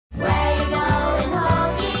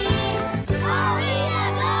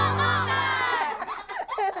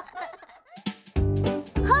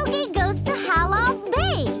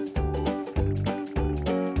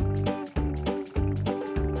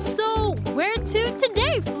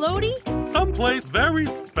today, Floaty? Someplace very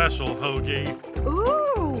special, Hogie.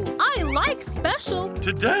 Ooh, I like special.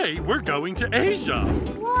 Today, we're going to Asia.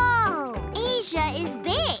 Whoa, Asia is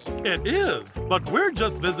big. It is, but we're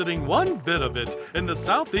just visiting one bit of it in the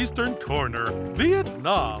southeastern corner,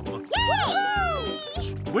 Vietnam.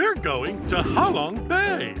 Yay! We're going to Halong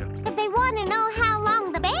Bay. If they want to know how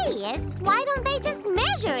long the bay is, why don't they just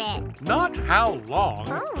measure it? Not how long,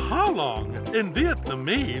 Oh. Halong. In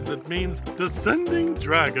Vietnamese, it means descending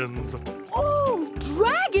dragons. Ooh,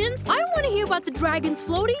 dragons? I want to hear about the dragons,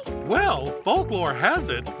 Floaty. Well, folklore has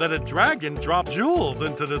it that a dragon dropped jewels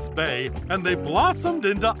into this bay and they blossomed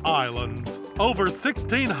into islands. Over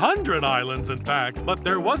 1,600 islands, in fact, but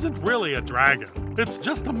there wasn't really a dragon. It's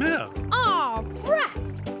just a myth. Aw,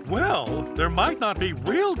 rats. Well, there might not be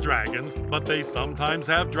real dragons, but they sometimes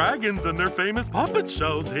have dragons in their famous puppet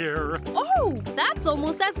shows here. Oh, that's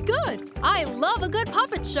almost as good. I love a good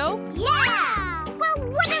puppet show. Yeah! Well,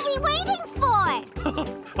 what are we waiting for?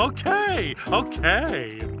 Okay.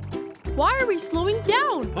 Why are we slowing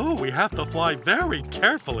down? Oh, we have to fly very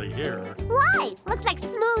carefully here. Why? Looks like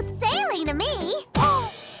smooth sailing to me.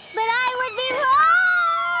 But I would be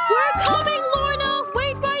wrong! We're coming, Lorna!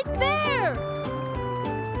 Wait right there!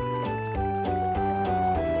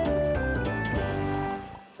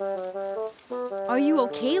 Are you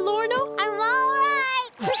okay, Lorna? I'm all right.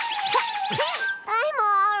 I'm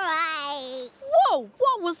all right. Whoa,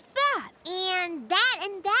 what was that? And that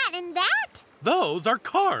and that and that? Those are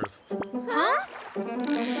karsts. Huh?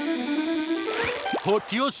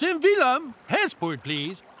 Portiosin Willem. Passport,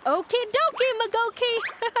 please. Okie dokie, Magoki.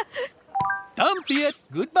 Dump it.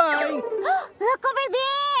 Goodbye. Look over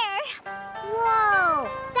there! Whoa!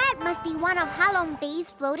 That must be one of Halong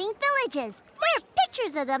Bay's floating villages. There are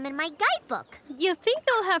pictures of them in my guidebook. You think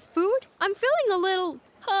they'll have food? I'm feeling a little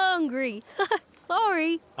hungry.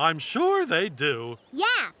 Sorry. I'm sure they do.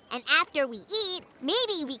 Yeah, and after we eat,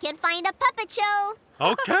 maybe we can find a puppet show.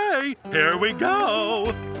 Okay, here we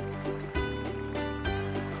go.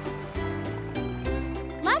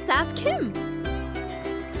 Let's ask him.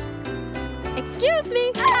 Excuse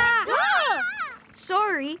me.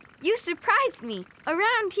 Sorry, you surprised me.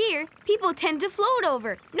 Around here, people tend to float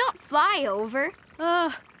over, not fly over.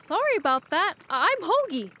 Sorry about that. I'm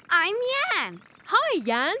Hogie. I'm Yan. Hi,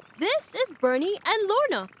 Yan. This is Bernie and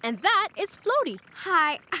Lorna, and that is Floaty.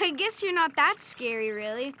 Hi, I guess you're not that scary,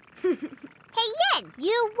 really. Hey, Yen,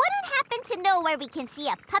 you wouldn't happen to know where we can see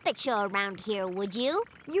a puppet show around here, would you?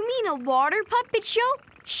 You mean a water puppet show?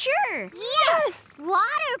 Sure. Yes!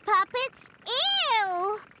 Water puppets?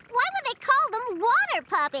 Ew! Why would they call them water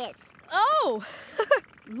puppets? Oh,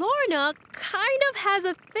 Lorna kind of has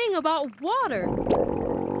a thing about water.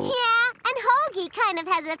 Yeah, and Hogie kind of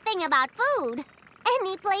has a thing about food.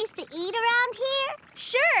 Any place to eat around here?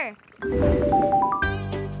 Sure.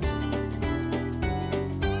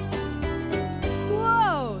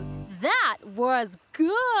 Whoa, that was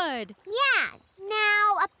good. Yeah.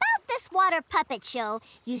 Now, about this water puppet show,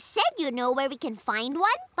 you said you know where we can find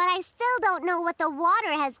one, but I still don't know what the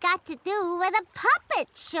water has got to do with a puppet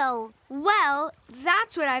show. Well,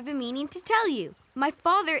 that's what I've been meaning to tell you. My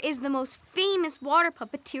father is the most famous water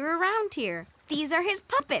puppeteer around here. These are his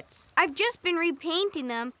puppets. I've just been repainting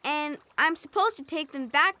them, and I'm supposed to take them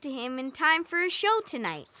back to him in time for a show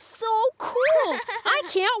tonight. So cool. I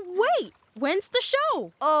can't wait. When's the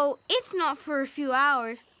show? Oh, it's not for a few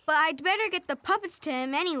hours, but I'd better get the puppets to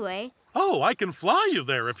him anyway. Oh, I can fly you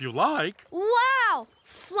there if you like. Wow!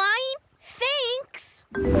 Flying? Thanks!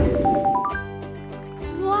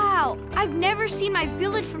 Wow, I've never seen my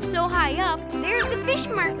village from so high up. There's the fish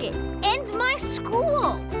market and my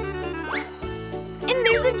school. And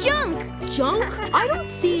there's a junk. Junk? I don't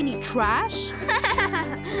see any trash.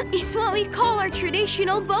 It's what we call our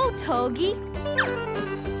traditional boats, Hogie.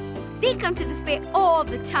 They come to this bay all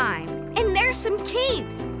the time. And there's some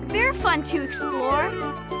caves. They're fun to explore.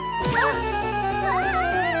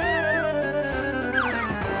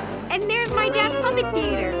 And there's my dad's puppet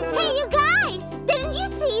theater. Hey, you guys! Didn't you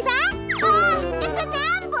see that? It's an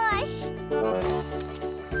ambush!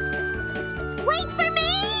 Wait for me!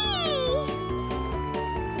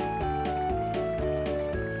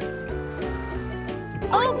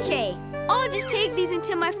 Okay, I'll just take these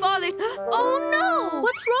into my father's. Oh no!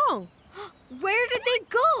 What's wrong? Where did they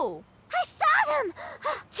go? I saw them!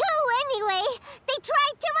 Two, anyway. They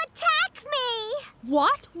tried to attack me!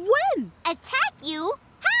 What? When? Attack you?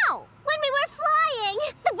 How? When we were flying,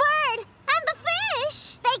 the bird and the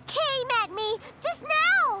fish! They came at me just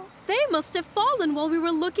now! They must have fallen while we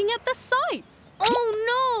were looking at the sights.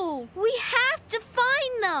 Oh no! We have to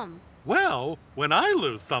find them! Well, when I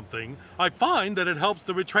lose something, I find that it helps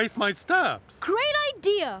to retrace my steps. Great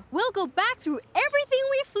idea! We'll go back through everything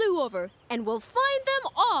we flew over, and we'll find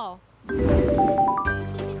them all.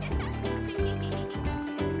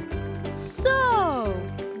 So,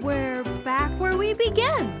 we're back where we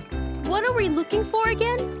began. What are we looking for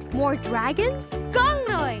again? More dragons?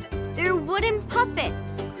 Gongroy! They're wooden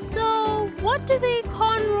puppets. So, what do the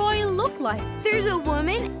Conroy look like? There's a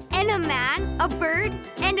woman and a man, a bird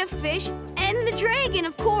and a fish, and the dragon,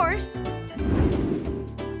 of course.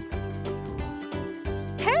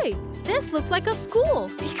 Hey, this looks like a school.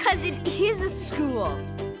 Because it is a school.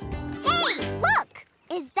 Hey, look!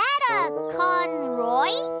 Is that a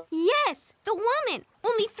Conroy? Yes, the woman.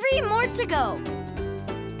 Only 3 more to go.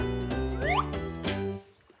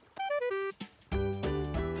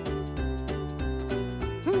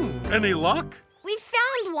 Any luck? We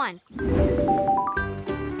found one.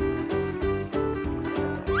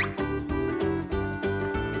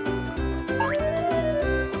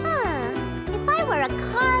 If I were a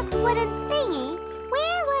carved wooden thingy,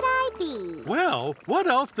 where would I be? Well, what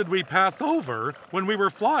else did we pass over when we were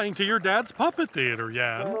flying to your dad's puppet theater,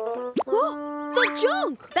 Yan? The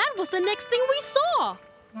junk! That was the next thing we saw.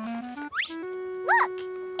 Look!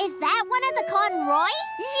 Is that one of the Conroy?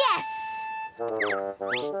 Yes!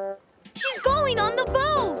 She's going on the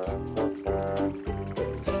boat!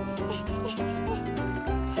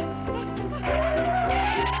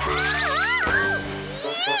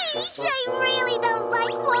 I really don't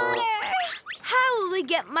like water! How will we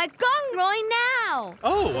get my Gongroy now?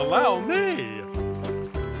 Oh, allow me.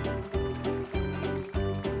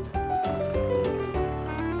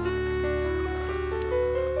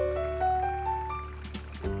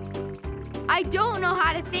 I don't know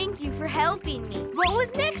how to thank you for helping me. What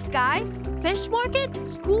was next, guys? Fish market,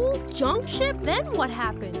 school, junk ship, then what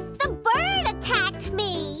happened? The bird attacked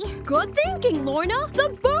me! Good thinking, Lorna, the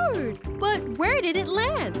bird. But where did it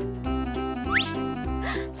land?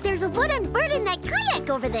 There's a wooden bird in that kayak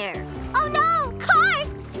over there. Oh no!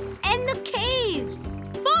 Karsts! And the caves.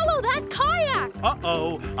 Follow that kayak.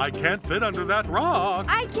 Uh-oh, I can't fit under that rock.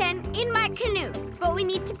 I can in my canoe, but we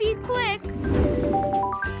need to be quick.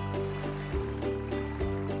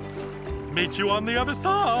 Meet you on the other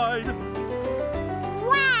side.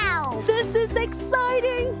 Wow! This is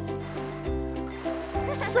exciting.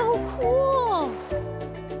 So cool.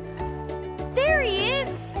 There he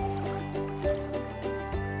is.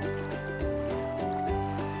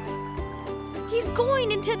 He's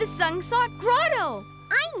going into the Sungsot Grotto.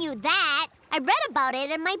 I knew that. I read about it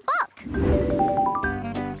in my book.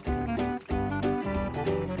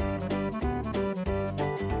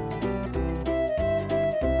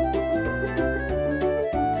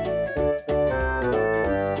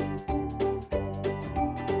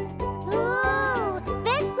 Ooh,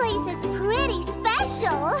 this place is pretty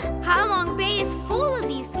special. Halong Bay is full of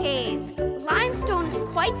these caves. Limestone is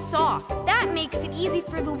quite soft. That makes it easy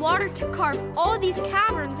for the water to carve all these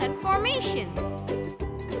caverns and formations.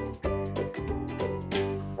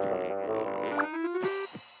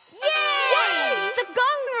 Yay! The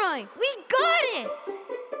Gongroy! We got it!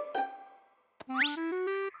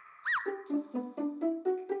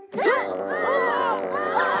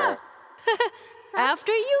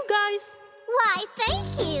 After you guys. Why, thank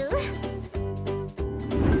you.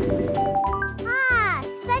 Ah,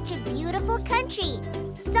 such a beautiful country.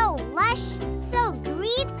 So lush, so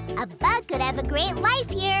green. A bug could have a great life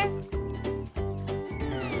here.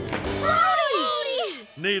 Floaty!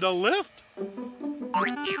 Need a lift?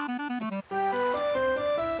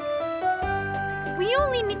 We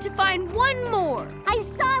only need to find one more. I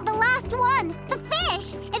saw the last one. The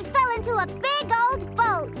fish. It fell into a big old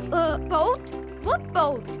boat. Boat? What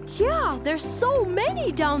boat? Yeah, there's so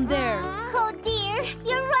many down there. Oh dear,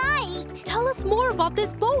 you're right. Tell us more about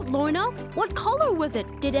this boat, Lorna. What color was it?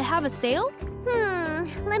 Did it have a sail?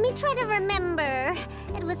 Let me try to remember.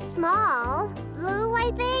 It was small, blue,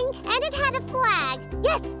 I think, and it had a flag.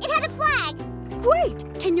 Yes, it had a flag. Great!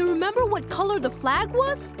 Can you remember what color the flag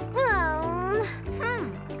was?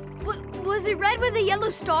 Was it red with a yellow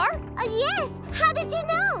star? Yes. How did you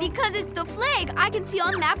know? Because it's the flag I can see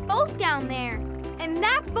on that boat down there. And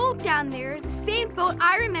that boat down there is the same boat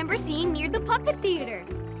I remember seeing near the puppet theater.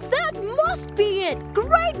 That must be it!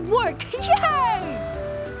 Great work! Yay!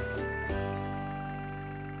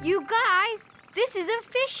 You guys, this is a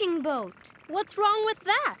fishing boat. What's wrong with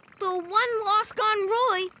that? The one lost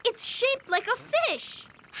Gonroy, it's shaped like a fish.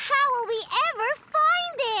 How will we ever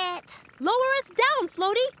find it? Lower us down,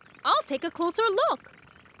 Floaty. I'll take a closer look.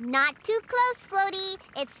 Not too close, Floaty.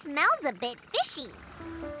 It smells a bit fishy.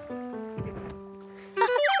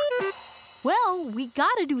 Well, we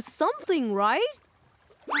gotta do something, right?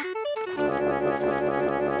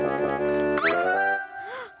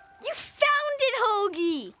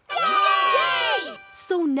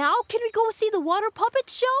 go see the water puppet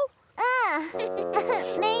show?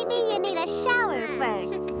 Maybe you need a shower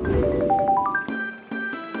first.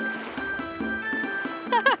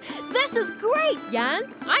 This is great,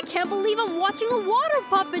 Jan. I can't believe I'm watching a water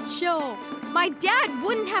puppet show. My dad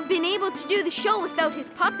wouldn't have been able to do the show without his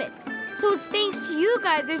puppets. So it's thanks to you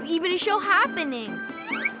guys there's even a show happening.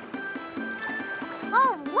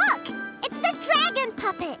 Oh, look! It's the dragon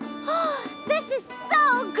puppet. This is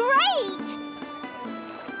so great!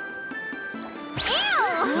 Ew!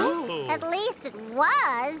 Oh. At least it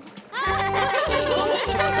was.